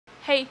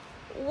Hey,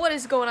 what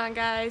is going on,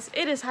 guys?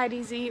 It is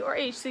Heidi Z or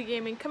HC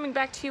Gaming coming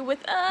back to you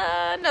with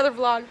another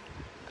vlog.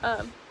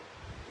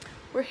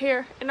 We're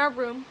here in our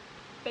room.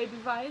 Baby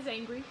Vi is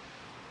angry.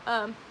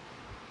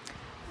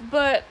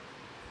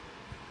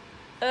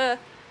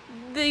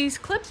 These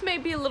clips may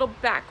be a little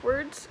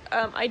backwards.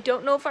 I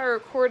don't know if I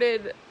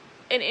recorded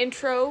an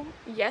intro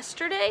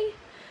yesterday,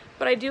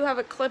 but I do have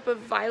a clip of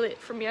Violet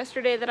from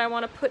yesterday that I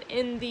want to put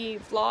in the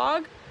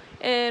vlog.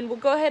 And we'll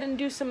go ahead and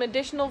do some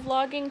additional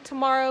vlogging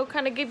tomorrow,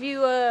 kind of give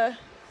you a,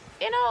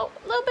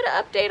 little bit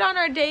of update on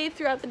our day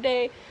throughout the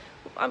day.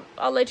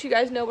 I'll let you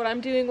guys know what I'm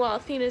doing while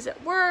Athena's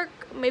at work,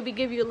 maybe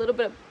give you a little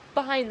bit of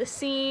behind the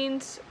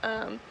scenes,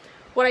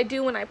 what I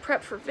do when I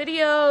prep for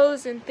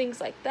videos and things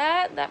like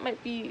that. That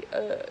might be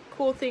a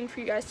cool thing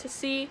for you guys to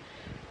see.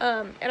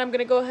 And I'm going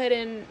to go ahead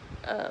and,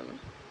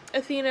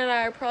 Athena and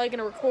I are probably going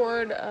to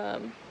record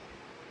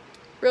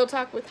Real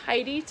Talk with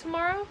Heidi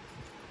tomorrow.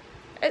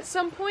 At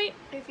some point.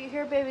 If you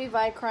hear Baby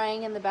Vi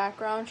crying in the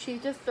background,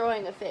 she's just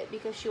throwing a fit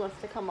because she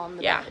wants to come on the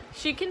bed. Yeah,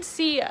 she can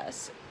see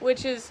us,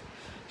 which is,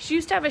 she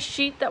used to have a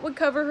sheet that would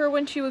cover her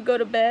when she would go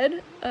to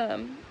bed,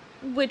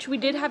 which we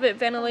did have it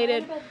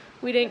ventilated.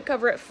 We didn't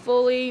cover it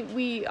fully.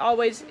 We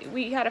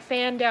had a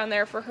fan down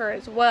there for her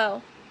as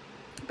well.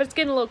 But it's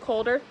getting a little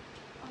colder,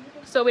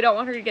 so we don't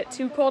want her to get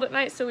too cold at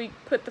night, so we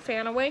put the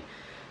fan away.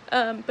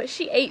 But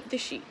she ate the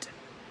sheet.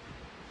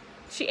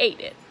 She ate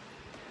it.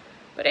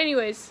 But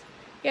anyways,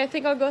 yeah, I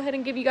think I'll go ahead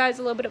and give you guys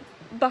a little bit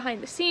of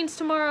behind the scenes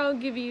tomorrow,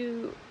 give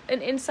you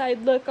an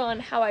inside look on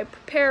how I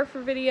prepare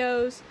for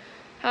videos,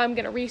 how I'm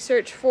going to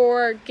research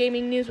for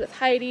gaming news with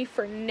Heidi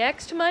for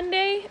next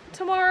Monday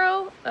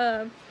tomorrow,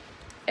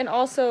 and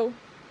also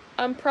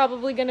I'm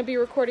probably going to be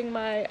recording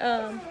my,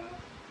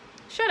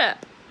 shut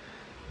up,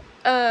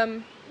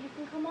 you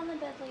can come on the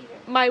bed later.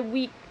 My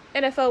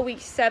NFL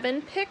Week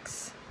 7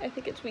 picks. I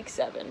think it's Week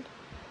 7.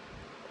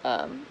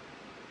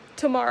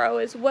 Tomorrow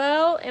as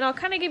well, and I'll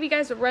kind of give you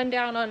guys a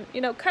rundown on,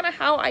 kind of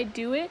how I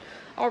do it.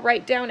 I'll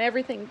write down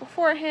everything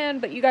beforehand,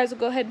 but you guys will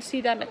go ahead and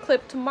see that in a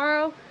clip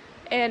tomorrow.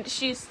 And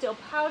she's still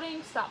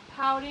pouting. Stop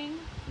pouting.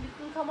 You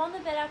can come on the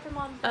bed after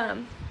Mom's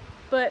done.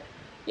 But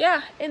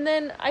yeah, and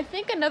then I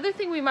think another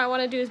thing we might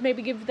want to do is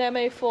maybe give them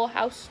a full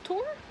house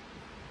tour,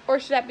 or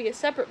should that be a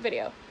separate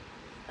video?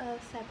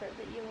 Separate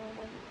video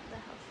when the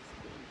house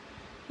is clean.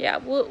 Yeah,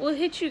 we'll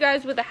hit you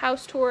guys with a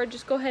house tour.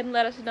 Just go ahead and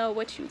let us know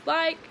what you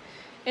like.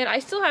 And I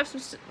still have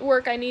some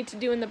work I need to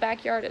do in the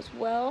backyard as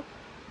well.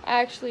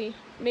 Actually,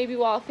 maybe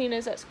while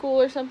Athena's at school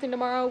or something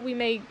tomorrow, we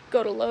may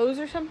go to Lowe's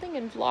or something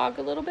and vlog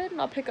a little bit, and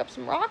I'll pick up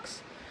some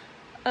rocks.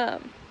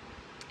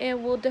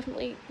 And we'll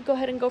definitely go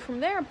ahead and go from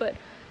there, but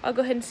I'll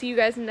go ahead and see you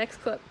guys in the next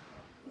clip.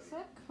 Is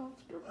that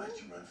comfortable? Why'd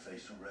you run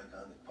facial rec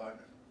on the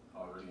partner?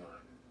 Already on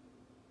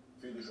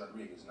it. Felix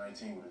Rodriguez,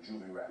 19 with a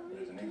juvie rap.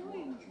 There's a nigga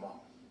with his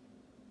mom.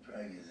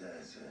 Drag his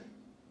ass in.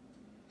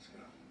 Let's go.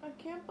 I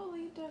can't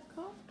believe that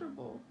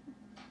comfortable.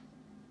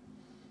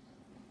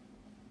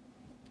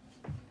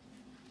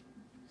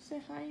 Say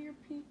hi to your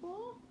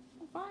people.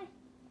 Bye.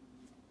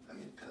 Let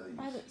me tell you.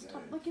 Violet,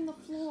 stop licking the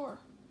floor.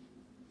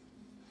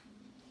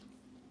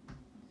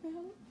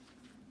 You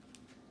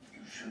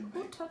should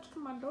Who be. touched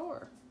my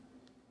door?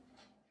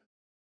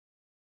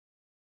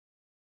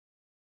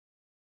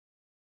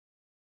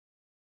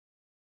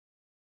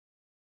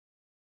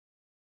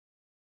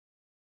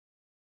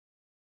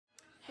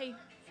 Hey,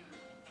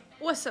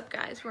 what's up,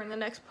 guys? We're in the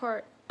next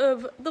part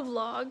of the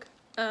vlog.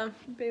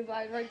 Baby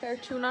Vi's right there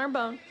chewing our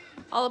bone,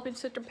 all up in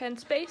Sister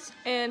Pen's space,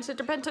 and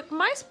Sister Pen took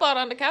my spot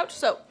on the couch,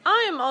 so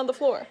I am on the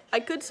floor. I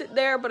could sit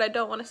there, but I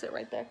don't want to sit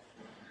right there.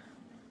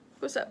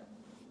 What's up?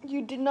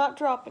 You did not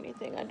drop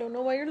anything. I don't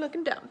know why you're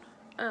looking down.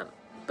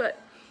 But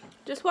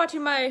just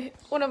watching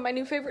one of my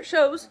new favorite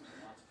shows,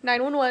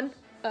 911.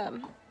 I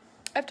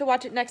have to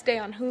watch it next day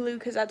on Hulu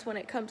because that's when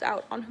it comes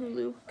out on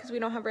Hulu because we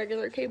don't have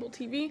regular cable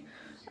TV.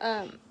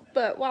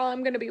 But while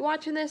I'm going to be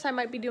watching this, I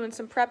might be doing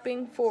some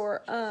prepping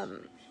for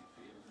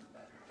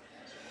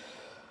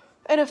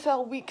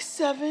NFL Week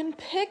 7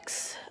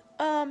 picks.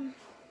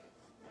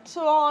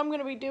 So all I'm going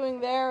to be doing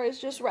there is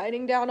just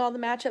writing down all the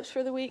matchups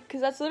for the week,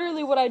 because that's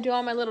literally what I do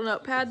on my little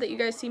notepad that you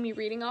guys see me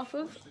reading off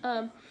of.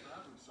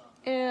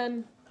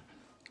 And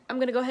I'm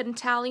going to go ahead and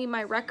tally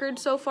my record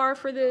so far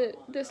for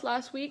this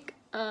last week.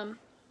 And,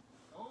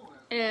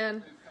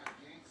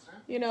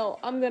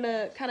 I'm going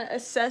to kind of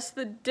assess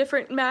the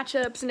different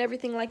matchups and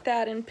everything like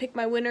that and pick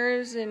my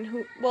winners and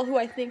who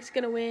I think is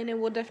going to win, and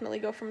we'll definitely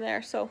go from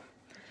there. So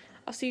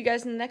I'll see you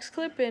guys in the next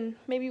clip, and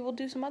maybe we'll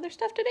do some other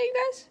stuff today, you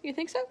guys? You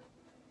think so?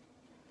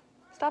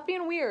 Stop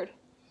being weird.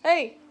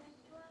 Hey!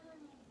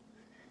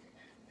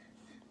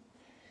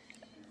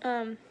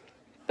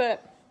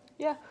 But,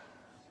 yeah.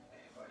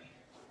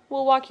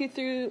 We'll walk you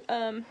through,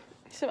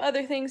 some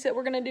other things that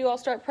we're going to do. I'll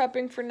start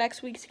prepping for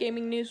next week's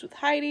gaming news with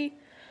Heidi.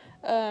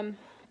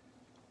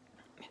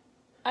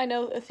 I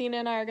know Athena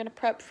and I are going to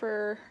prep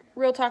for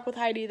Real Talk with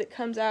Heidi that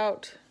comes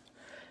out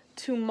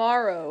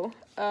tomorrow.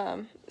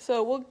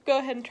 So we'll go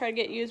ahead and try to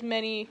get you as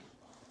many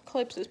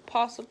clips as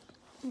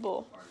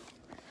possible.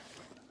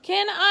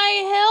 Can I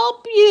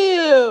help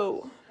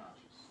you?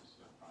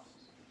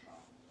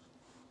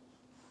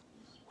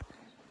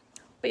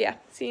 But yeah,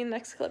 see you in the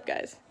next clip,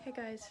 guys. Hey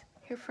guys,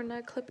 here for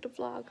another clip of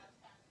the vlog.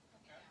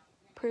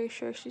 Pretty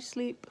sure she's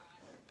asleep.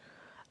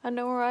 I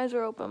know her eyes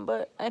are open,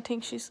 but I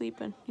think she's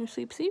sleeping. You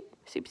sleep, sleep,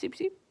 sleep, sleep,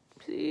 sleep,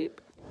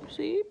 sleep,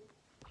 sleep.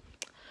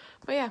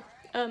 But yeah,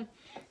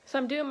 so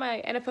I'm doing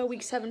my NFL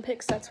Week 7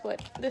 picks. That's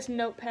what this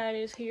notepad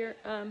is here.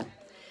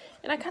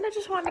 And I kind of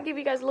just wanted to give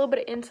you guys a little bit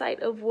of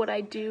insight of what I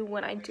do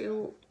when I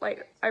do,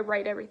 like, I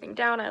write everything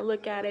down, I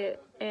look at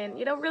it, and,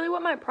 you know, really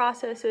what my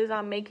process is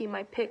on making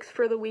my picks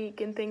for the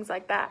week and things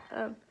like that.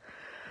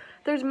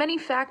 There's many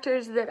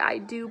factors that I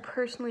do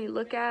personally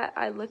look at.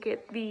 I look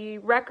at the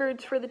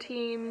records for the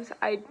teams.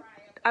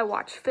 I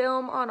watch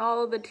film on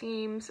all of the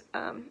teams,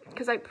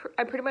 because I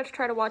pretty much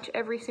try to watch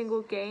every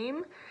single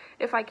game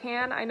if I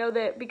can. I know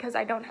that because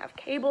I don't have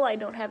cable, I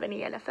don't have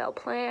any NFL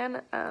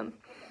plan,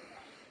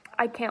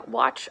 I can't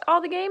watch all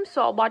the games,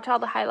 so I'll watch all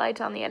the highlights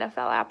on the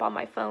NFL app on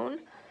my phone.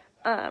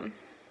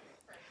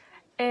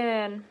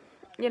 And,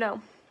 you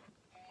know,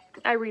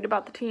 I read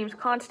about the teams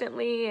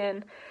constantly,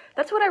 and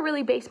that's what I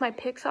really base my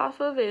picks off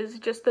of, is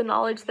just the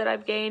knowledge that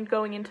I've gained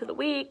going into the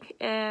week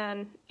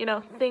and, you know,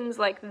 things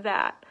like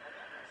that.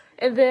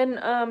 And then,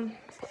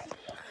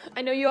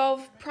 I know you all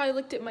have probably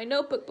looked at my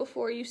notebook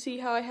before. You see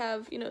how I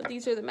have, you know,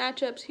 these are the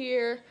matchups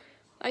here.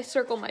 I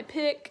circle my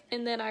pick,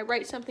 and then I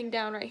write something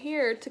down right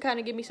here to kind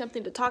of give me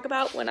something to talk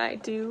about when I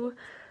do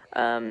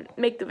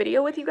make the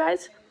video with you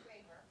guys.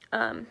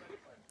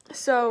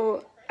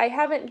 So I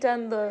haven't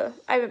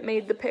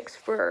made the picks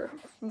for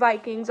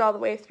Vikings all the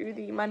way through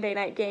the Monday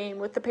night game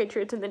with the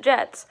Patriots and the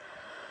Jets,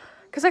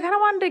 because I kind of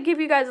wanted to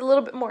give you guys a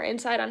little bit more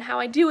insight on how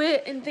I do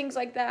it and things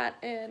like that.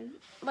 And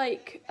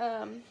like,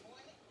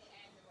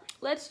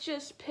 let's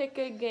just pick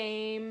a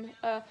game.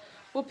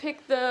 We'll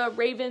pick the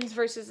Ravens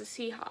versus the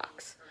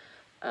Seahawks.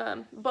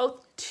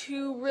 Both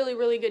two really,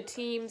 really good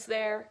teams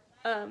there.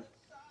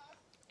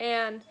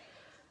 And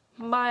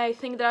my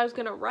thing that I was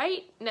going to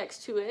write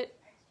next to it,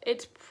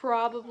 you're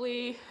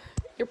probably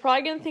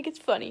going to think it's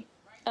funny.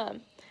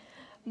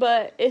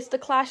 But it's the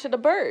Clash of the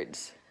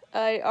Birds.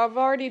 I've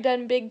already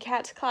done Big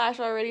Cats Clash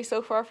already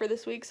so far for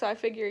this week, so I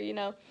figure, you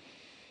know,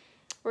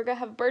 we're going to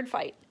have a bird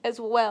fight as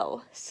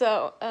well.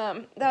 So,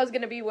 that was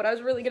going to be what I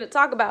was really going to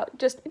talk about.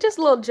 Just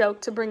a little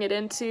joke to bring it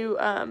into,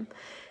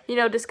 you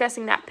know,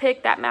 discussing that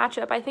pick, that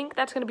matchup. I think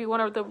that's going to be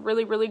one of the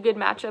really, really good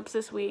matchups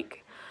this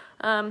week.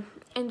 And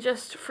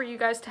just for you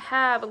guys to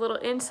have a little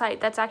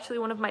insight, that's actually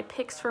one of my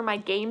picks for my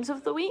games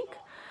of the week.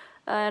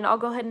 And I'll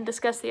go ahead and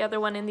discuss the other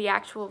one in the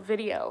actual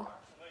video.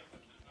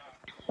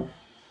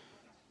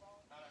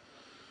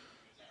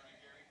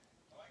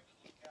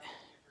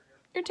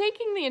 You're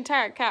taking the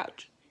entire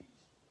couch.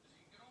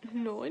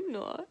 No, I'm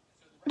not.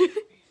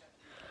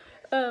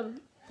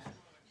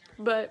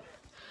 But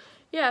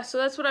yeah, so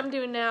that's what I'm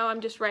doing now.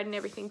 I'm just writing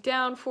everything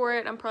down for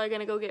it. I'm probably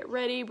going to go get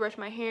ready, brush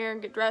my hair,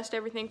 and get dressed,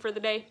 everything for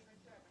the day.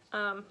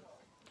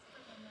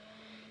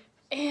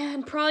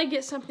 And probably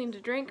get something to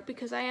drink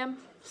because I am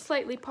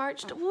slightly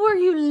parched. What are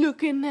you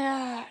looking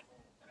at?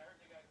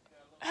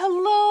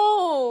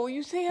 Hello!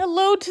 You say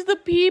hello to the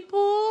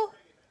people?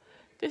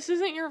 This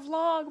isn't your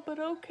vlog, but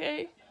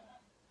okay.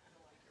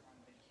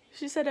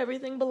 She said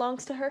everything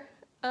belongs to her.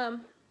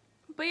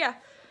 But yeah.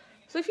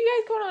 So if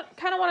you guys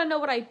kind of want to know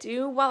what I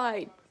do while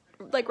I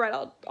like write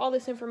all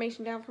this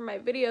information down for my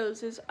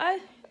videos, is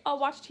I'll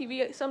watch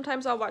TV.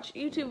 Sometimes I'll watch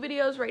YouTube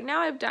videos. Right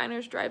now I have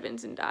Diners,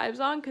 Drive-Ins, and Dives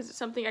on because it's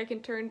something I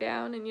can turn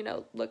down and, you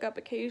know, look up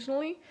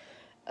occasionally.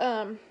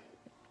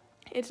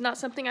 It's not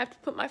something I have to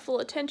put my full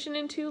attention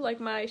into like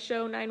my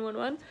show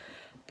 911.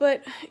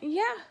 But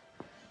yeah,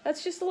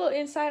 that's just a little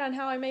insight on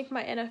how I make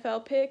my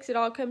NFL picks. It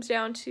all comes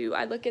down to,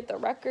 I look at the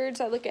records,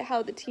 I look at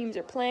how the teams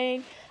are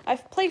playing. I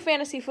play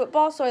fantasy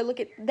football, so I look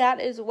at that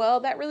as well.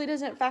 That really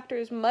doesn't factor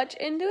as much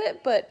into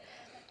it, but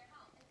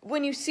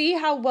when you see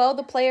how well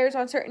the players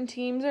on certain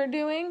teams are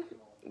doing,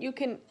 you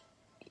can,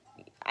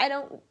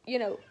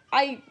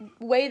 I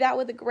weigh that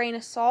with a grain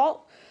of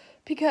salt,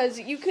 because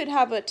you could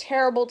have a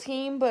terrible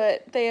team,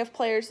 but they have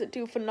players that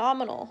do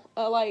phenomenal.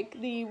 Like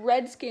the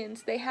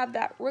Redskins, they have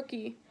that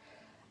rookie,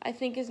 I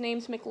think his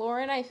name's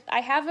McLaurin. I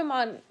have him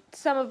on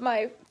some of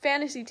my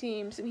fantasy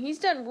teams, and he's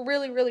done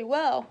really, really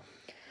well.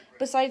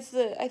 Besides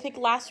I think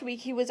last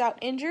week he was out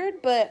injured,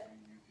 but,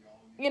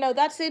 you know,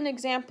 that's an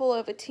example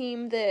of a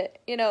team that,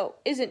 you know,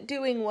 isn't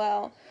doing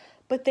well,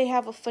 but they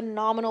have a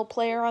phenomenal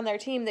player on their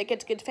team that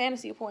gets good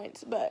fantasy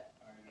points. But,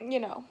 you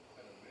know,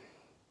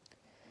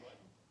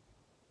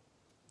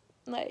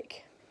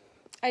 like,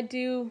 I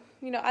do,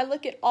 you know, I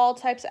look at all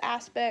types of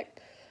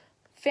aspects.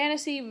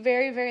 Fantasy,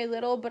 very, very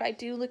little, but I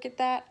do look at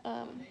that.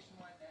 I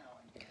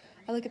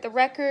look at the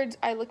records,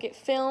 I look at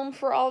film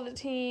for all the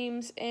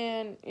teams,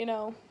 and, you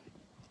know,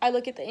 I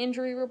look at the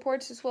injury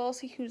reports as well,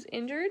 see who's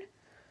injured.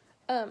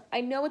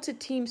 I know it's a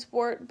team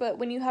sport, but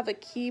when you have a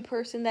key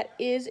person that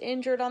is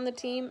injured on the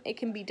team, it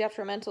can be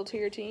detrimental to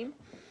your team.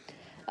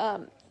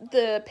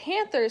 The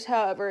Panthers,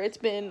 however, it's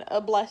been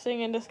a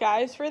blessing in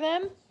disguise for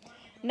them,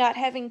 not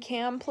having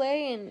Cam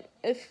play. And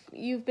if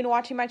you've been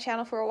watching my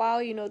channel for a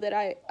while, you know that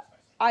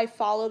I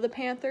follow the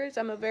Panthers.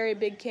 I'm a very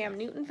big Cam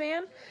Newton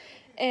fan.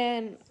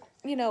 And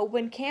you know,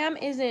 when Cam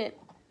isn't,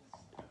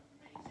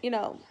 you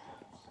know,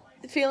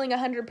 feeling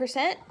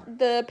 100%,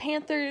 the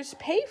Panthers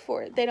pay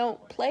for it. They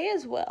don't play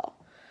as well.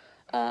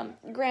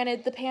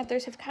 Granted, the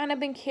Panthers have kind of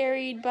been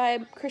carried by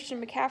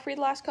Christian McCaffrey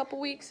the last couple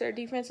weeks. Their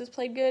defense has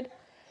played good.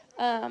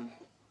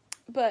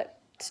 But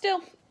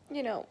still,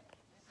 you know,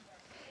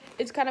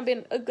 it's kind of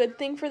been a good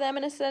thing for them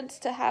in a sense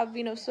to have,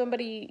 you know,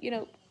 somebody, you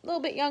know, a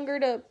little bit younger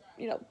to,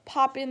 you know,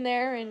 pop in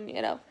there and,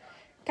 you know,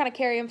 kind of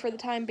carry them for the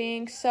time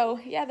being. So,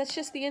 yeah, that's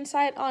just the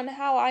insight on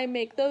how I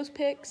make those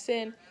picks,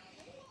 and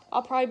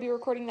I'll probably be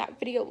recording that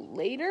video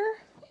later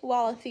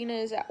while Athena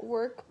is at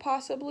work,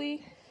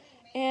 possibly.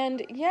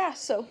 And, yeah,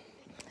 so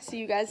see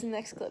you guys in the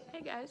next clip.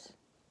 Hey, guys.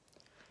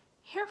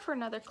 Here for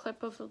another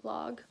clip of the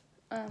vlog.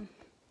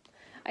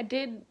 I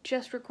did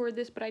just record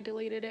this, but I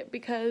deleted it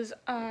because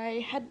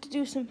I had to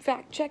do some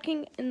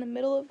fact-checking in the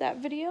middle of that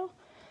video.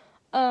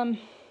 I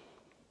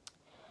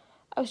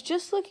was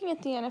just looking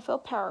at the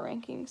NFL Power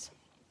Rankings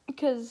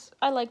because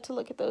I like to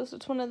look at those.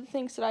 It's one of the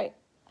things that I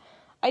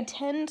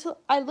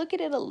look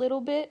at it a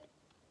little bit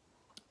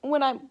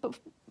when I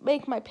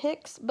make my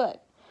picks,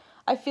 but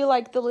I feel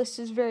like the list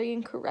is very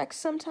incorrect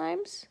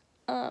sometimes.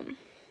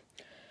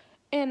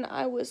 And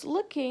I was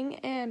looking,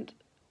 and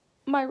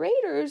my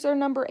Raiders are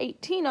number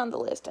 18 on the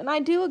list, and I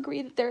do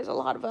agree that there's a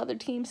lot of other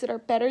teams that are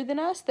better than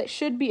us that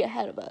should be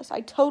ahead of us. I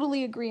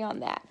totally agree on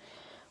that.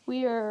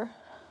 We're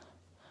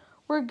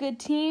a good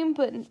team,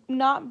 but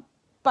not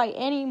by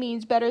any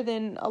means better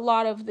than a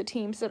lot of the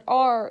teams that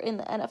are in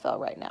the NFL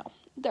right now.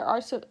 There are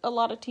a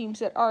lot of teams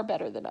that are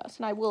better than us,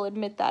 and I will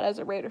admit that as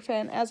a Raider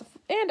fan, as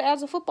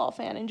a football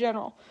fan in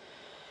general.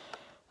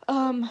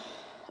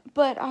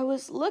 But I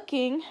was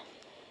looking,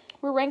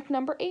 we're ranked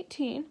number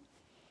 18.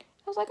 I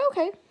was like,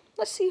 okay,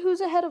 let's see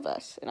who's ahead of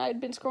us. And I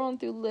had been scrolling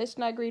through the list,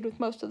 and I agreed with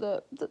most of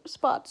the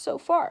spots so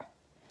far.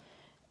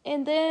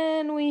 And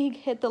then we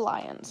hit the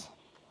Lions.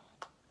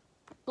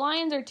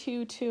 Lions are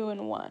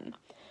 2-1.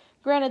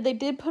 Granted, they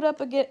did put up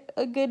a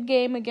good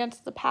game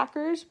against the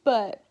Packers,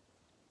 but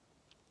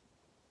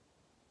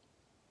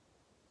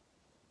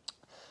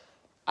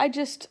I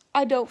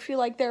don't feel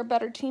like they're a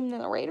better team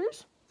than the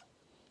Raiders.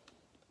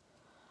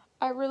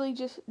 I really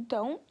just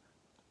don't.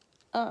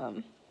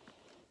 And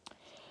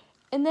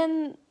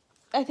then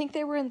I think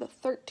they were in the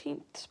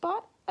 13th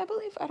spot, I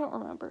believe. I don't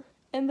remember.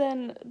 And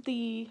then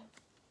the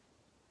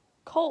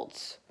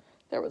Colts,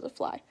 there was a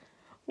fly,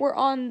 were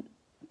on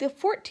the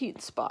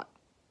 14th spot.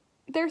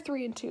 They're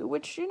 3-2,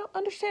 which, you know,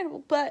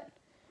 understandable, but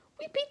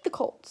we beat the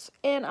Colts.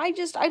 And I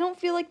don't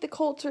feel like the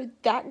Colts are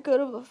that good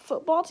of a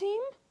football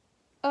team.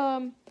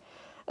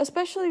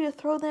 Especially to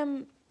throw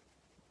them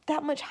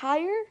that much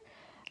higher.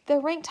 They're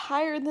ranked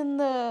higher than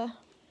the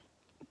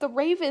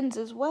Ravens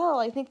as well.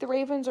 I think the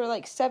Ravens are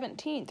like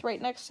 17th,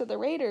 right next to the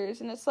Raiders.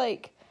 And it's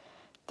like,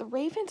 the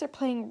Ravens are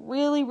playing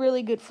really,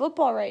 really good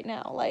football right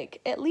now.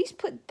 Like, at least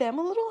put them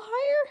a little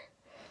higher.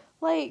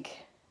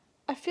 Like,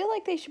 I feel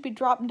like they should be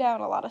dropping down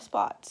a lot of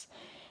spots.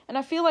 And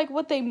I feel like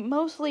what they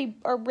mostly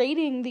are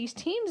rating these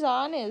teams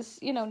on is,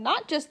 you know,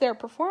 not just their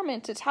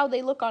performance, it's how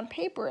they look on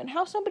paper. And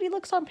how somebody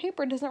looks on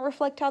paper doesn't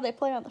reflect how they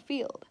play on the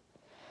field.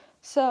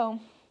 So,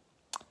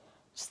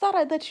 just thought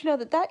I'd let you know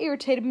that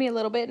irritated me a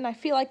little bit. And I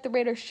feel like the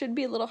Raiders should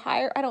be a little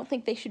higher. I don't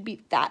think they should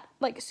be that,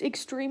 like,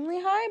 extremely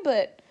high.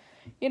 But,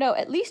 you know,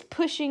 at least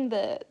pushing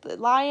the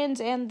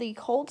Lions and the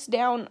Colts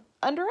down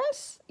under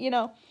us, you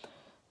know.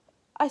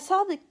 I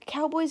saw the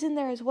Cowboys in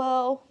there as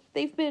well.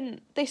 They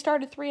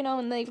started 3-0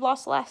 and they've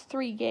lost the last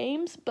 3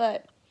 games,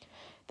 but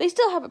they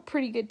still have a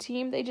pretty good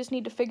team. They just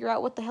need to figure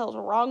out what the hell's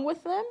wrong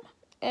with them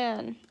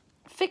and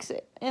fix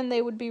it. And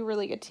they would be a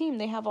really good team.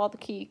 They have all the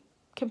key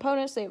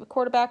components. They have a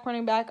quarterback,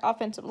 running back,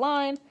 offensive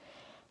line.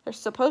 They're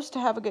supposed to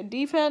have a good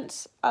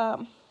defense.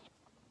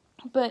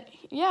 But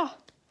yeah,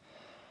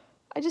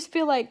 I just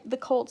feel like the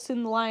Colts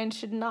and the Lions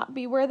should not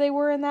be where they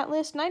were in that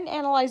list. And I didn't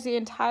analyze the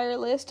entire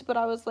list, but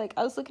I was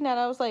looking at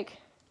it, I was like,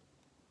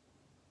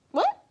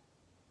 what?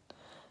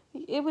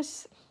 It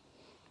was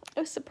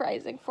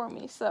surprising for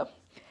me, so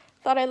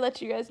thought I'd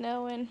let you guys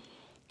know, and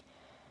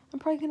I'm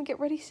probably going to get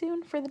ready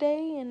soon for the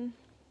day, and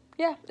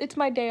yeah, it's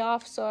my day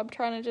off, so I'm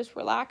trying to just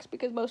relax,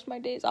 because most of my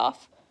days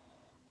off,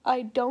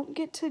 I don't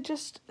get to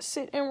just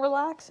sit and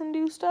relax and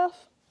do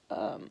stuff,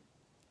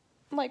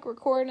 like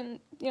record and,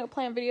 you know,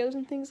 plan videos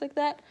and things like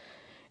that,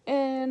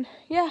 and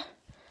yeah.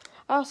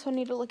 I also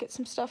need to look at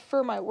some stuff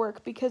for my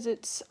work because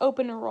it's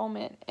open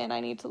enrollment, and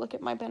I need to look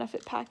at my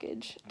benefit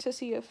package to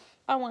see if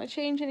I want to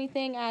change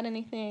anything, add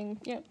anything,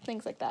 you know,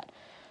 things like that.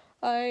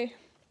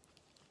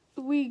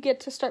 We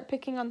get to start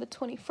picking on the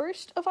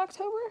 21st of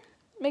October,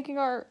 making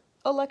our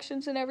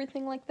elections and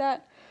everything like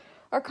that.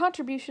 Our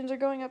contributions are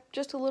going up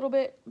just a little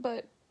bit,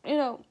 but, you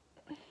know,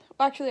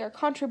 actually our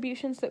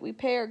contributions that we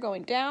pay are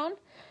going down,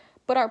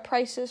 but our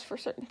prices for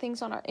certain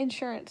things on our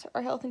insurance,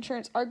 our health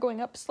insurance, are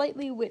going up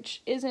slightly,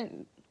 which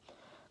isn't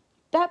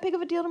that big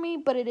of a deal to me,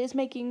 but it is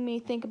making me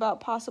think about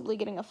possibly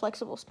getting a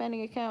flexible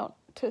spending account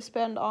to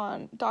spend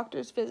on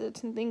doctor's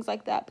visits and things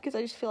like that, because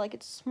I just feel like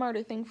it's a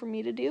smarter thing for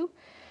me to do.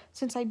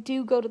 since I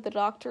do go to the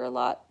doctor a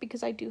lot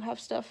because I do have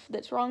stuff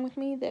that's wrong with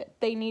me that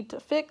they need to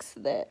fix,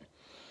 that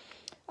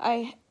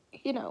I,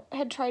 you know,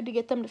 had tried to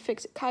get them to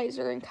fix at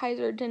Kaiser, and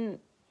Kaiser didn't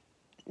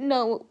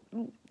know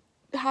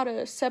how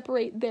to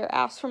separate their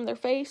ass from their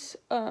face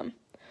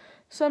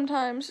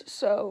sometimes.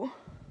 So,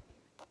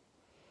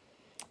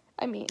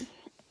 I mean,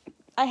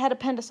 I had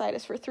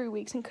appendicitis for 3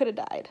 weeks and could have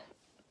died.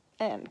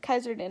 And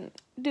Kaiser didn't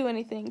do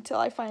anything till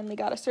I finally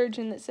got a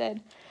surgeon that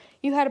said,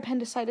 you had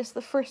appendicitis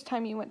the first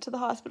time you went to the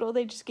hospital.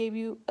 They just gave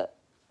you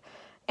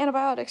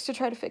antibiotics to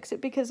try to fix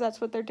it because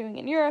that's what they're doing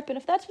in Europe. And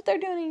if that's what they're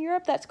doing in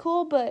Europe, that's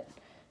cool, but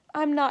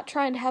I'm not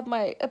trying to have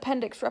my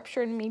appendix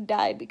rupture and me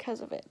die because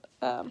of it.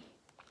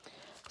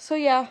 So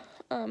yeah,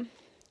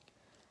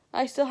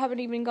 I still haven't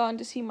even gone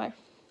to see my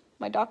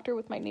doctor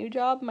with my new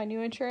job, my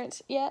new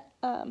insurance yet.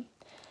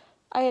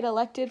 I had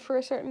elected for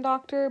a certain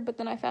doctor, but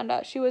then I found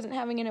out she wasn't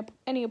having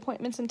any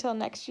appointments until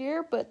next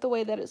year. But the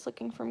way that it's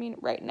looking for me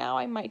right now,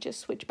 I might just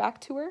switch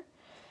back to her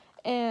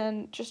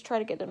and just try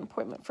to get an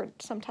appointment for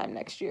sometime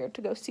next year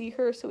to go see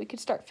her so we could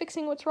start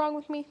fixing what's wrong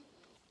with me.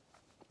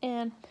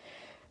 And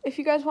if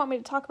you guys want me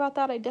to talk about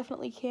that, I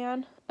definitely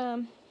can.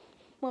 Well,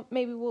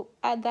 maybe we'll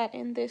add that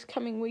in this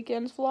coming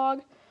weekend's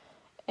vlog.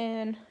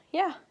 And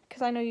yeah,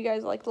 because I know you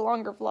guys like the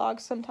longer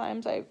vlogs.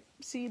 Sometimes I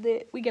see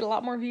that we get a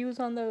lot more views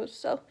on those.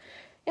 So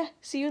yeah,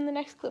 see you in the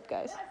next clip,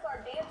 guys. I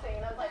started dancing,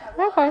 and I was like,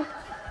 Okay.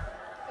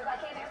 because I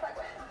can't dance like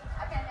women.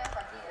 I can't dance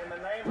like you. In the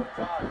name of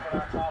God, can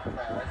I talk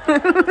about it?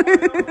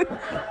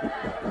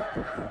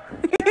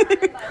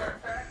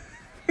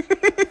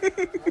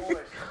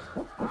 Boys,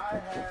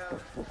 I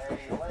have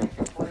a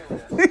lengthy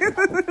playlist.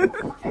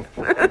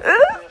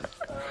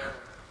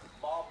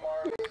 Bob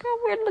Marley, Look how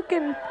weird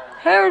looking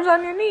hairs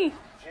on your knee.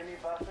 Jimmy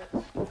Buffett.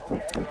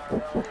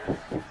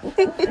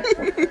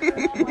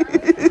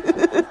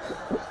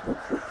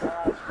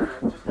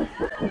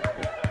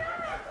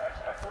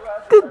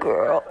 Good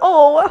girl.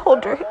 Oh, I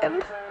hold your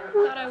hand.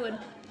 Thought I would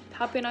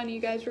hop in on you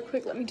guys real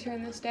quick. Let me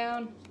turn this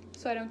down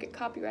so I don't get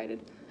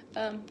copyrighted.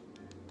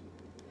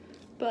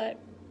 But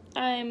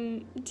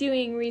I'm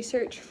doing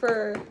research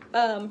for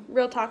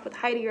Real Talk with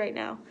Heidi right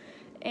now,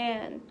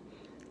 and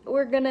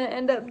we're gonna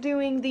end up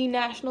doing the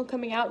National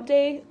Coming Out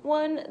Day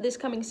one this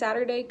coming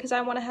Saturday because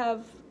I want to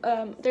have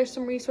there's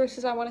some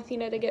resources I want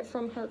Athena to get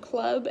from her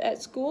club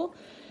at school,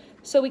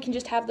 so we can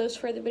just have those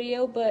for the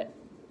video. But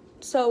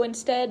so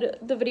instead,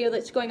 the video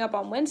that's going up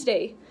on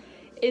Wednesday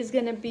is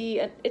gonna be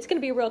a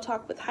Real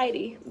Talk with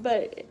Heidi,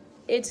 but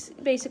it's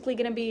basically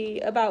gonna be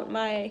about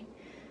my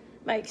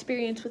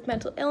experience with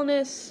mental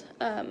illness,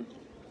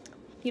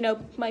 you know,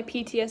 my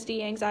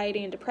PTSD,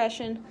 anxiety, and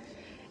depression,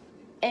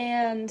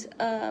 and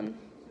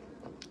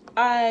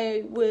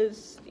I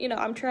was, you know,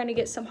 I'm trying to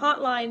get some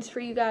hotlines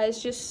for you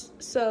guys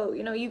just so,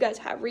 you know, you guys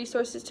have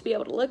resources to be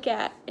able to look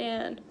at.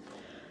 And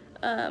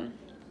I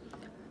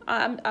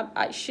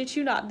shit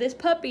you not, this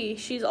puppy,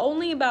 she's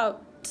only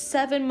about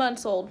 7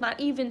 months old, not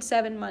even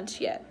 7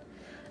 months yet.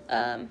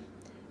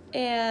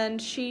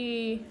 And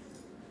she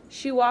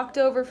walked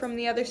over from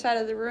the other side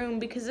of the room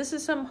because this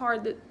is some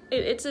hard,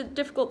 it's a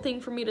difficult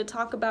thing for me to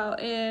talk about,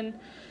 and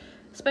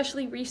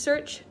especially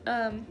research.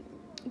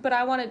 But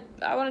I want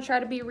to try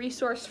to be a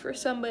resource for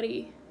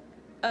somebody,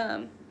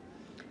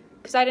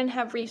 because I didn't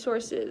have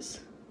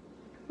resources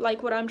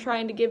like what I'm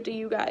trying to give to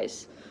you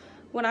guys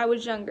when I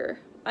was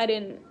younger.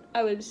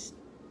 I was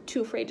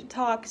too afraid to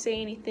talk,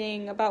 say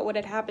anything about what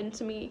had happened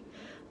to me.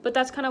 But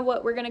that's kind of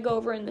what we're going to go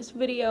over in this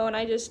video. And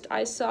I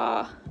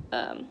saw,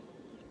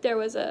 there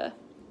was I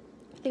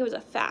think it was a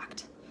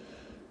fact,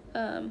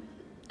 a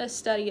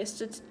study, a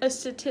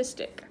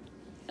statistic,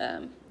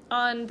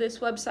 on this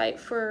website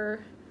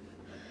for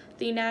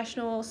the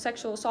National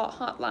Sexual Assault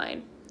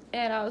Hotline,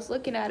 and I was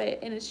looking at it,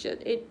 and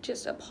it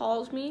just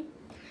appalls me,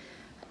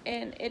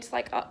 and it's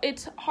like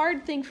it's a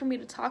hard thing for me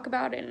to talk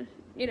about. And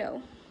you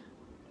know,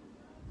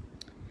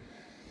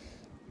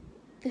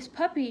 this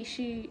puppy,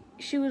 she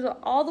was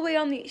all the way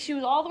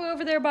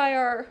over there by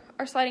our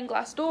sliding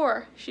glass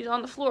door. She's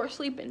on the floor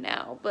sleeping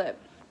now, but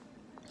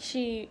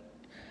she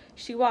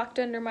walked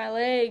under my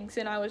legs,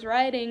 and I was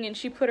writing, and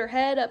she put her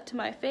head up to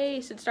my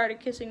face and started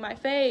kissing my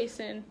face.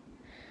 And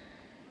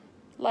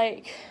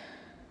like,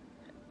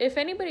 if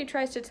anybody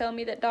tries to tell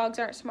me that dogs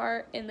aren't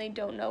smart and they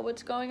don't know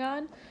what's going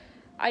on,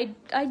 I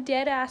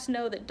dead ass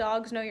know that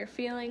dogs know your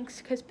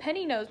feelings, because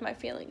Penny knows my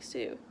feelings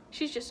too.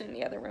 She's just in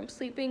the other room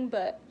sleeping,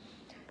 but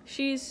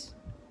she's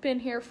been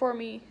here for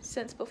me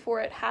since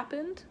before it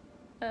happened.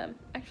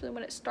 Actually,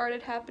 when it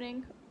started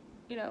happening,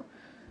 you know,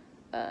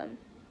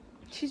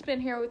 she's been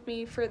here with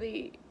me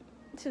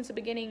since the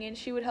beginning, and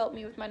she would help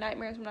me with my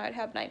nightmares when I'd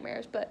have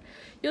nightmares. But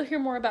you'll hear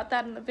more about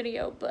that in the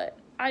video. But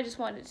I just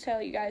wanted to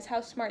tell you guys how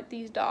smart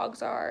these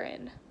dogs are,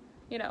 and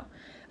you know,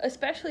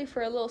 especially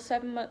for a little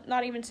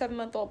not even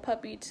 7-month-old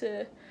puppy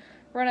to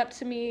run up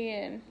to me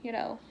and, you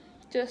know,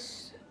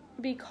 just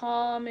be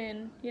calm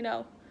and, you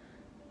know,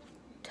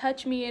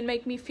 touch me and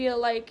make me feel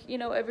like, you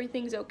know,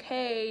 everything's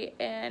okay,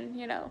 and,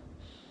 you know,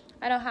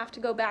 I don't have to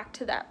go back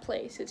to that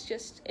place.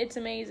 It's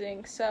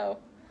amazing. So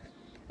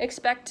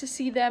expect to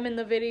see them in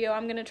the video.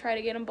 I'm going to try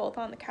to get them both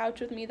on the couch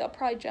with me. They'll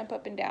probably jump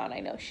up and down. I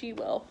know she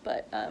will,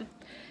 but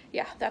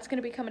yeah, that's going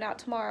to be coming out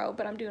tomorrow,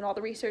 but I'm doing all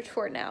the research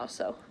for it now,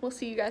 so we'll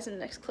see you guys in the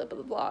next clip of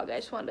the vlog. I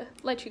just wanted to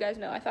let you guys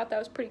know. I thought that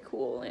was pretty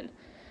cool, and,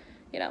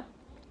 you know,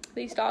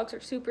 these dogs are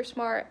super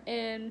smart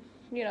and,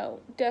 you know,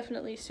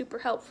 definitely super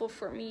helpful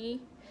for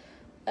me.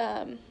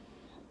 And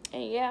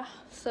yeah,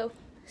 so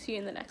see you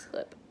in the next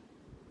clip.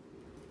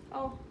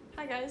 Oh,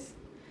 hi guys.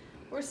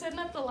 We're setting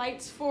up the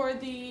lights for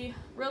the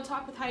Real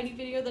Talk with Heidi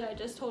video that I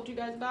just told you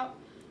guys about.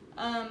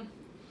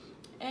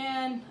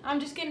 And I'm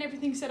just getting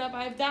everything set up.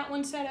 I have that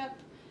one set up,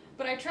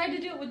 but I tried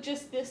to do it with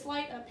just this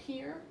light up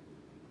here,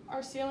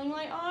 our ceiling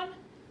light on,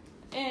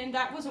 and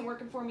that wasn't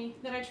working for me.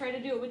 Then I tried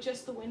to do it with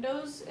just the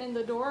windows and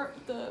the door,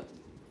 the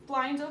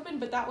blinds open,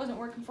 but that wasn't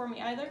working for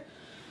me either.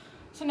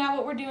 So now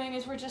what we're doing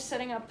is we're just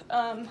setting up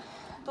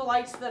the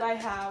lights that I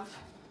have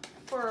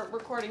for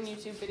recording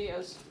YouTube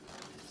videos.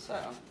 So,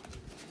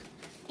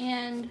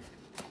 and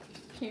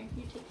here,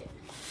 you take it.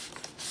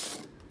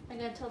 I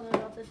gotta tell them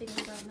about the things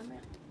around them.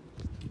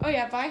 Oh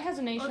yeah, Vi has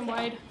a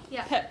nationwide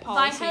Yeah. pet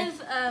policy. Vi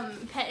has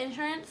pet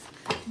insurance,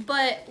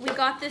 but we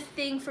got this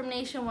thing from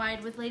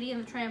Nationwide with Lady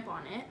and the Tramp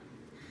on it.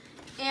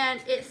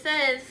 And it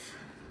says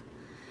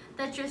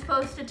that you're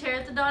supposed to tear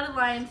at the dotted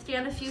line,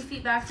 stand a few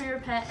feet back from your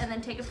pet, and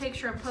then take a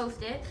picture and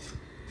post it.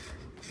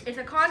 It's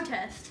a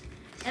contest.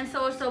 And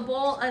so it's a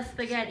bowl of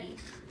spaghetti.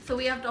 So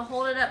we have to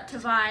hold it up to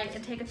Vi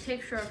and take a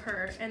picture of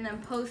her and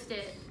then post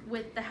it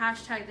with the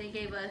hashtag they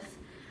gave us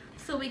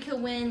so we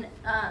can win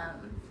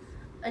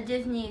a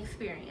Disney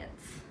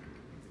experience,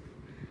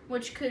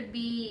 which could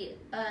be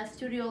a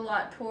studio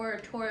lot tour,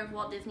 a tour of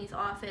Walt Disney's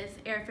office,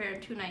 airfare,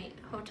 and 2-night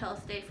hotel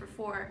stay for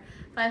 $4,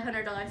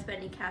 $500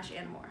 spending cash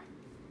and more.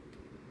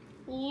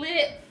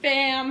 Lit,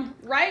 fam.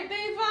 Right,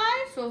 babe,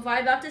 Vi? So Vi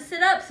about to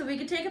sit up so we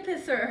can take a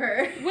picture of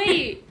her.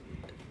 Wait,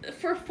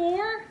 for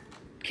 $4?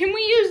 Can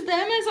we use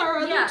them as our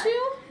other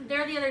two?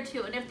 They're the other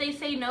two, and if they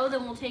say no,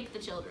 then we'll take the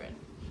children.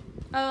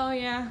 Oh,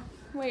 yeah.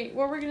 Wait,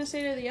 what were we going to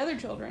say to the other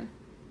children?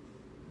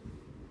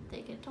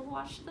 They get to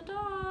watch the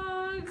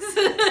dogs.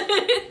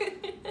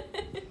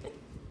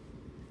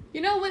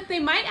 You know what? They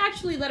might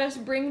actually let us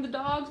bring the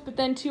dogs, but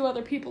then 2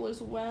 other people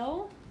as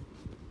well.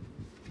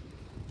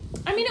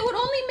 I mean, it would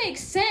only make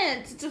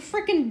sense. It's a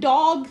freaking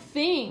dog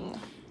thing.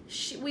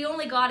 We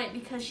only got it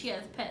because she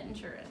has pet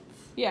insurance.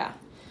 Yeah.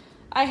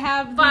 I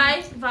have...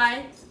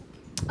 Vi.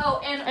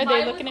 Oh, and Are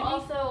they looking at me?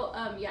 Also,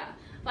 yeah.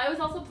 Vi was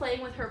also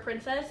playing with her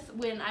princess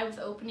when I was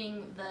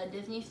opening the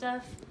Disney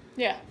stuff.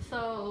 Yeah.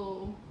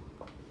 So...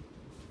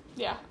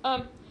 Yeah.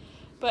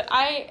 But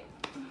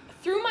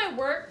through my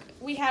work,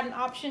 we had an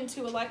option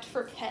to elect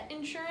for pet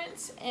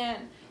insurance,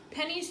 and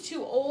Penny's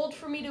too old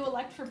for me to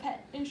elect for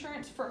pet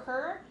insurance for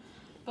her.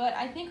 But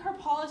I think her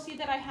policy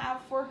that I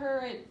have for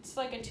her, it's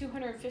like a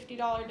 $250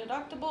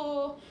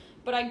 deductible.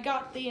 But I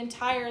got the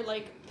entire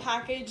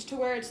package to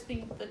where it's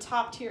the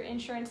top tier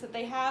insurance that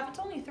they have. It's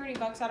only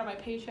 $30 out of my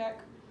paycheck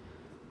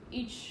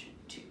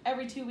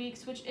every 2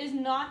 weeks, which is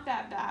not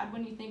that bad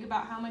when you think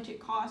about how much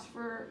it costs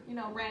for, you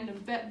know, random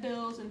vet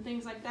bills and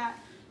things like that.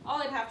 All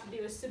I'd have to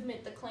do is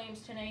submit the claims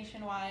to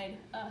Nationwide.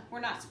 We're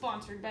not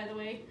sponsored, by the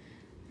way.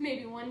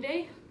 Maybe one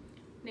day,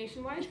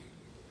 Nationwide.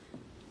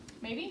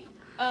 Maybe.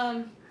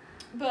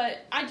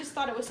 But I just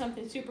thought it was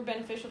something super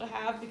beneficial to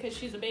have because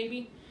she's a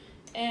baby.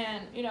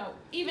 And, you know,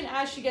 even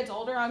as she gets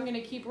older, I'm going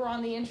to keep her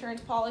on the insurance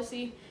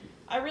policy.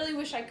 I really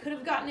wish I could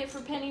have gotten it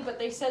for Penny, but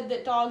they said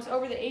that dogs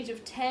over the age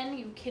of 10,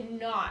 you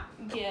cannot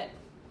get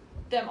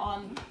them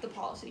on the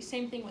policy.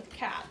 Same thing with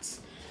cats.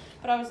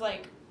 But I was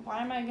like,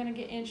 why am I going to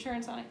get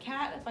insurance on a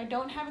cat if I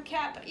don't have a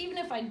cat? But even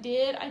if I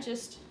did, I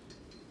just...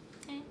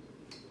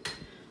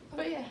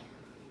 But yeah,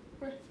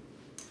 we're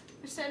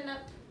setting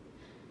up.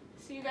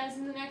 See you guys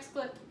in the next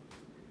clip.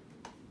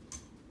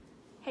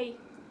 Hey,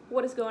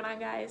 what is going on,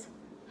 guys?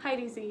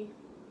 Heidi Z.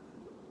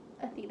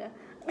 Athena.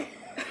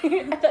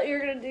 I thought you were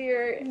gonna do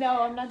your...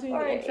 No, I'm not doing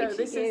the intro.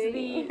 This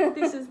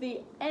HGK. is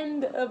the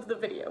end of the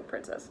video,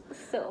 princess.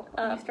 Still,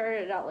 you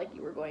started it out like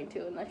you were going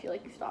to, and I feel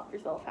like you stopped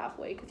yourself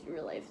halfway because you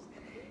realized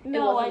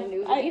No, it wasn't a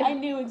new video. I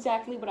knew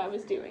exactly what I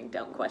was doing.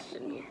 Don't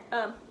question me.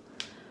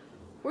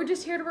 We're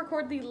just here to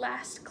record the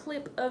last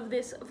clip of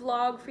this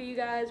vlog for you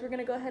guys. We're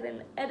gonna go ahead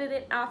and edit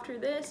it after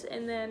this,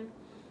 and then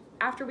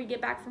after we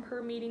get back from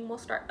her meeting, we'll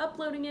start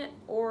uploading it,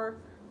 or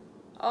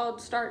I'll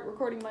start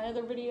recording my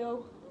other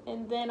video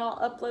and then I'll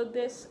upload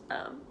this.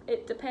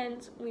 It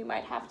depends. We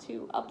might have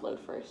to upload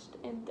first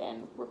and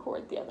then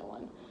record the other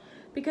one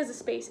because of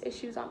space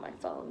issues on my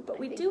phone. But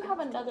we do have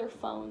another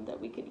phone that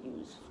we could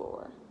use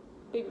for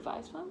Baby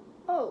Vi's phone.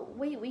 Oh,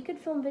 wait, we could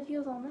film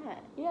videos on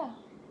that. Yeah.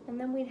 And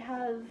then we'd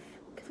have,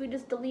 because we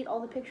just delete all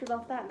the pictures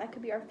off that, and that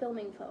could be our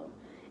filming phone.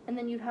 And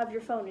then you'd have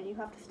your phone, and you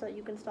have to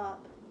you can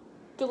stop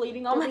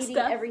Deleting all my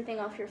stuff. Everything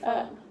off your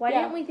phone. Why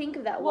yeah. didn't we think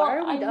of that? Well, Why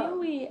are we dumb? I knew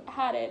we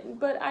had it,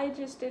 but I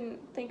just didn't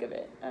think of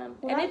it. And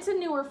it's a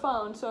newer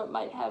phone, so it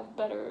might have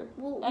better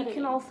editing. We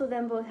can also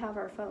then both have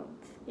our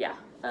phones. Yeah.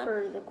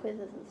 For the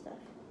quizzes and stuff.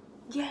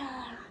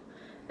 Yeah.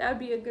 that would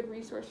be a good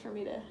resource for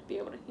me to be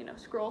able to, you know,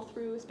 scroll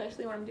through,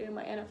 especially when I'm doing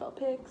my NFL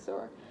picks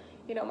or,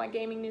 you know, my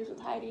gaming news with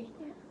Heidi.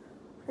 Yeah.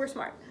 We're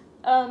smart.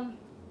 Then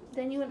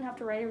you wouldn't have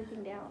to write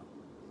everything down.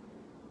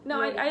 No,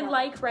 I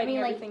like writing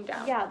everything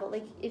down. Yeah, but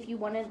like if you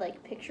wanted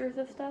like pictures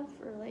of stuff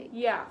or like.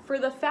 Yeah, for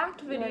the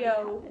fact You already video,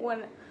 have it.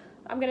 when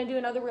I'm going to do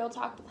another Real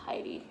Talk with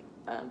Heidi,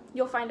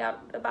 you'll find out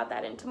about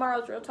that in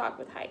tomorrow's Real Talk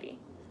with Heidi.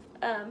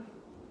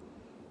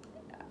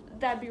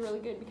 That'd be really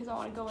good because I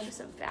want to go into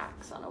some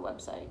facts on a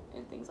website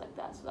and things like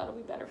that, so that'll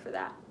be better for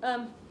that.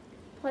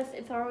 Plus,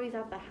 it's always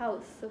at the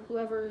house, so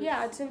whoever.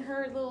 Yeah, it's in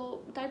her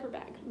little diaper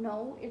bag.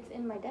 No, it's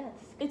in my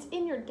desk. It's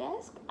in your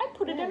desk? I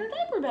put it in her Yeah,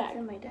 diaper It's bag.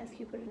 in my desk.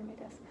 You put it in my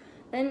desk.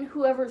 Then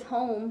whoever's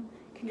home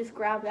can just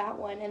grab that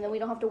one, and then we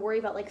don't have to worry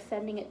about like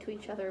sending it to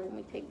each other when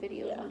we take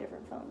videos Yeah. on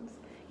different phones.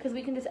 Because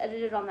we can just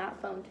edit it on that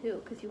phone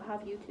too, because you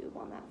have YouTube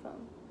on that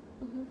phone.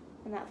 Mm-hmm.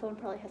 And that phone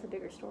probably has a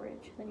bigger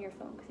storage than your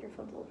phone, because your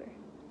phone's older.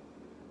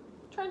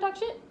 Trying to talk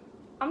shit?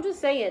 I'm just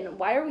saying,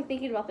 why are we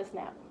thinking about this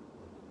now?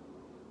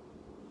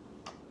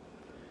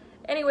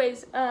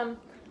 Anyways,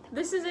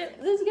 this is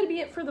it. This is gonna be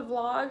it for the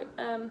vlog.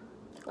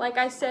 Like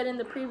I said in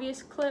the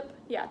previous clip,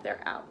 yeah,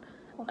 they're out.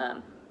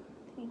 I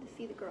need to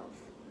see the girls.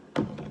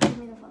 Give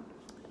me the phone.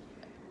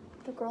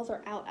 The girls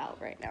are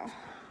out right now.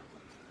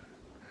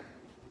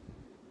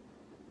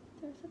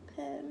 There's a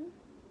pen.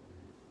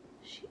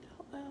 She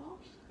out.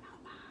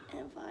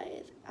 And Vi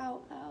is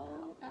out.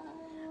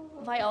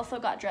 Vi also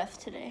got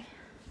dressed today.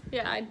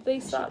 Yeah, they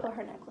She saw put that.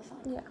 her necklace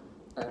on.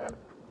 Yeah.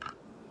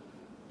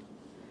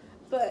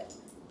 But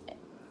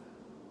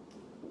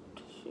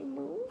does she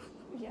move?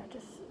 Yeah,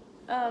 just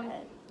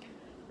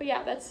But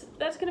yeah, that's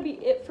gonna be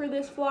it for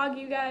this vlog,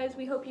 you guys.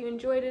 We hope you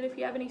enjoyed it. If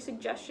you have any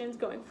suggestions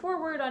going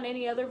forward on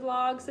any other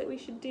vlogs that we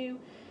should do,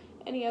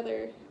 any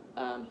other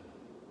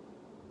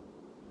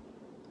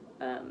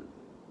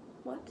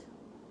what?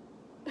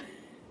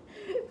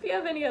 If you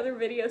have any other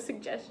video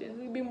suggestions,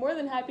 we'd be more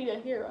than happy to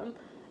hear them.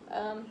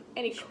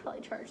 you should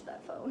probably charge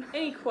that phone.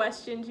 Any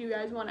questions you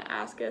guys want to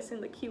ask us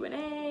in the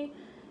Q&A,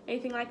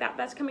 anything like that,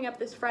 that's coming up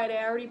this Friday.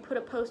 I already put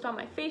a post on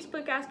my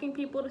Facebook asking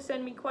people to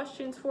send me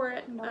questions for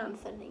it. No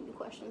one's sending me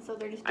questions, so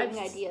they're just giving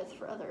ideas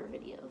for other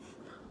videos.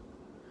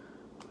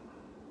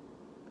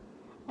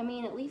 I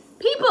mean, at least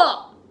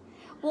People!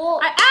 well,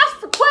 I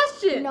asked for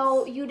questions!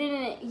 no, you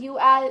didn't.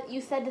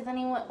 You said, does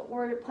anyone?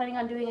 We're planning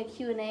on doing a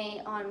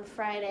Q&A on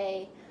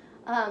Friday.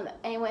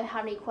 Anyone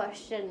have any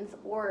questions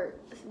or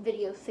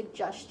video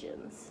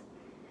suggestions?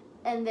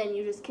 And then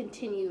you just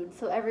continued.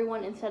 So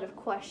everyone, instead of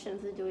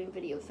questions, is doing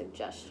video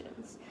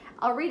suggestions.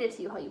 I'll read it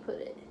to you how you put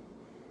it.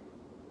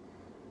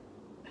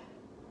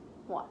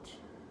 Watch.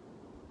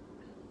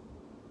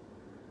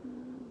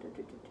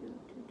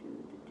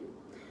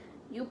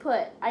 You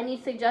put, I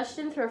need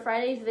suggestions for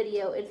Friday's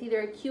video. It's either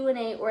a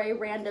Q&A or a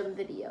random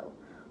video.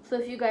 So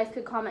if you guys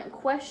could comment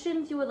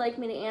questions you would like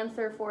me to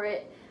answer for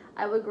it,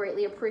 I would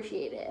greatly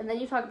appreciate it. And then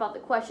you talk about the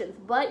questions.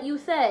 But you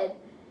said,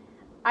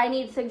 I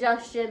need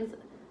suggestions.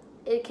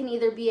 It can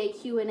either be a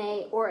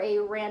Q&A or a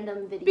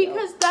random video.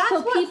 Because that's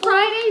what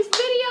Friday's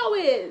video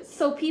is!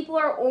 So people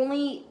are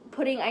only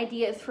putting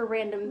ideas for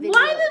random videos.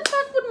 Why the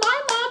fuck would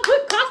my mom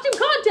put costume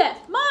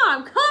contest?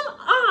 Mom, come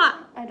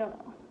on! I don't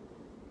know.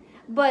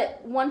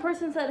 But one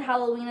person said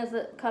Halloween is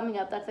coming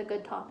up. That's a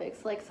good topic.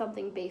 So like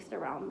something based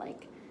around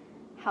like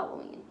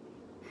Halloween.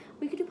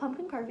 We could do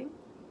pumpkin carving.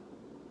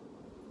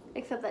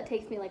 Except that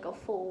takes me like a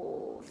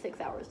full 6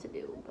 hours to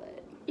do,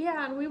 but...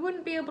 Yeah, and we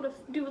wouldn't be able to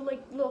do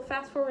like a little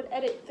fast forward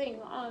edit thing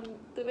on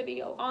the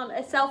video on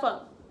a cell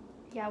phone.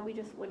 Yeah, we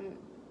just wouldn't...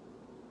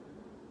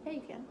 Yeah,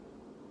 you can.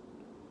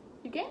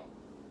 You can?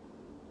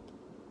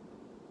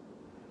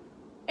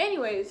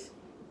 Anyways.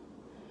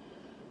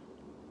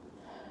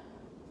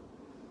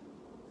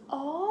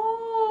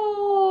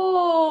 Oh!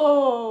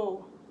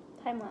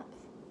 Time lapse.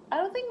 I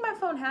don't think my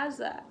phone has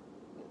that.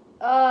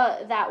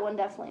 That one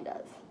definitely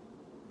does.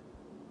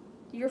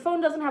 Your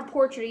phone doesn't have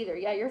portrait either.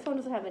 Yeah, your phone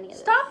doesn't have any of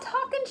this. Stop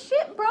talking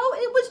shit, bro.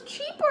 It was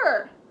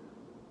cheaper.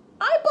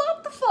 I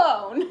bought the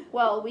phone.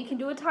 Well, we can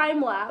do a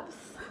time lapse,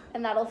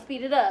 and that'll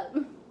speed it up.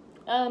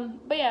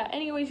 But yeah,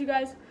 anyways, you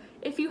guys,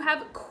 if you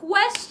have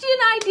question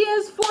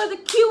ideas for the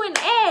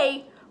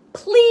Q&A,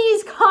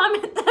 please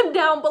comment them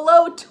down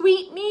below.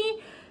 Tweet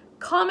me,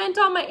 comment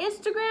on my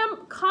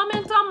Instagram,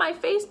 comment on my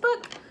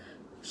Facebook.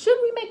 Should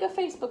we make a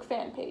Facebook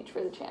fan page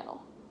for the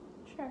channel?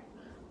 Sure.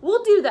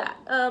 We'll do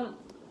that.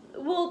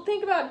 We'll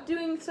think about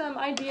doing some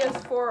ideas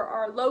for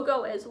our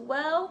logo as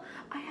well.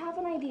 I have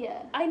an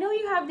idea. I know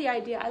you have the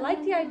idea. I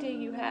like the idea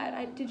you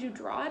had. Did you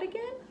draw it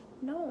again?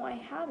 No, I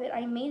have it.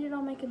 I made it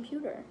on my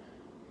computer.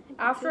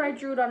 After I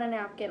drew it on a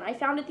napkin. I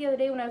found it the other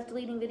day when I was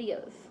deleting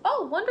videos.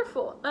 Oh,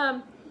 wonderful.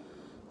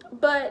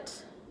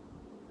 But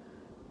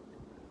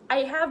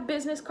I have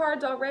business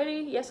cards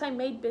already. Yes, I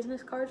made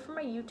business cards for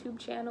my YouTube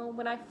channel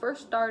when I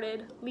first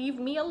started. Leave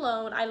me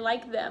alone. I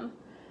like them.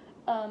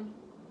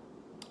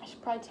 I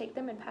should probably take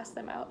them and pass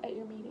them out at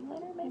your meeting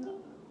later, maybe?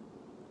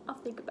 I'll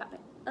think about it.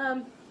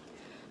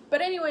 But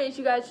anyways,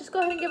 you guys, just go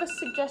ahead and give us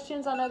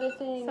suggestions on other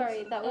things.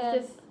 Sorry, that was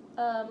And, just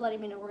letting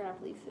me know we're going to have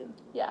to leave soon.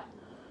 Yeah.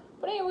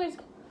 But anyways,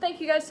 thank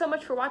you guys so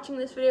much for watching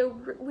this video.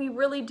 We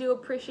really do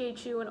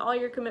appreciate you and all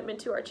your commitment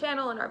to our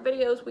channel and our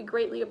videos. We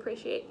greatly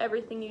appreciate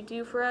everything you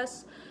do for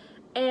us.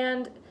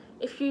 And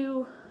if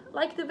you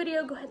like the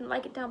video, go ahead and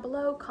like it down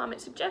below. Comment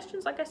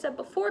suggestions, like I said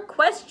before,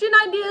 question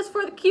ideas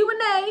for the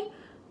Q&A.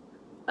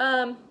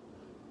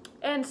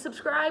 And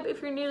subscribe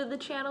if you're new to the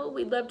channel.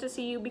 We'd love to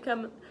see you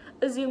become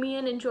a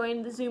Zoomian and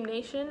join the Zoom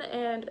Nation.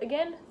 And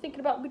again, thinking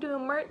about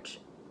doing merch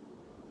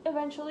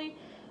eventually.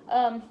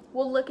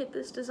 We'll look at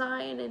this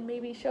design and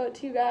maybe show it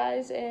to you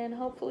guys, and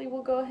hopefully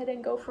we'll go ahead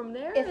and go from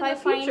there. If I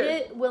find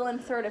it, we'll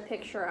insert a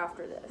picture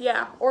after this.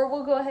 Yeah, or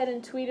we'll go ahead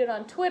and tweet it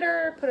on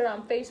Twitter, put it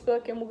on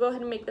Facebook, and we'll go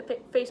ahead and make the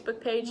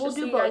Facebook page. We'll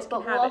do both,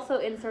 but we'll also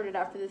insert it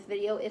after this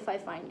video if I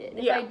find it.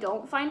 If I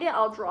don't find it,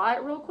 I'll draw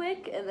it real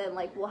quick, and then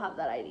like we'll have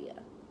that idea.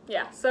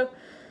 Yeah, so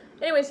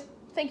anyways,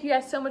 thank you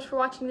guys so much for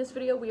watching this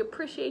video. We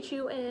appreciate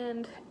you,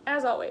 and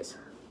as always,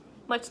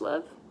 much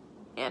love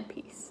and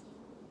peace.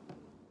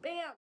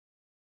 Bam!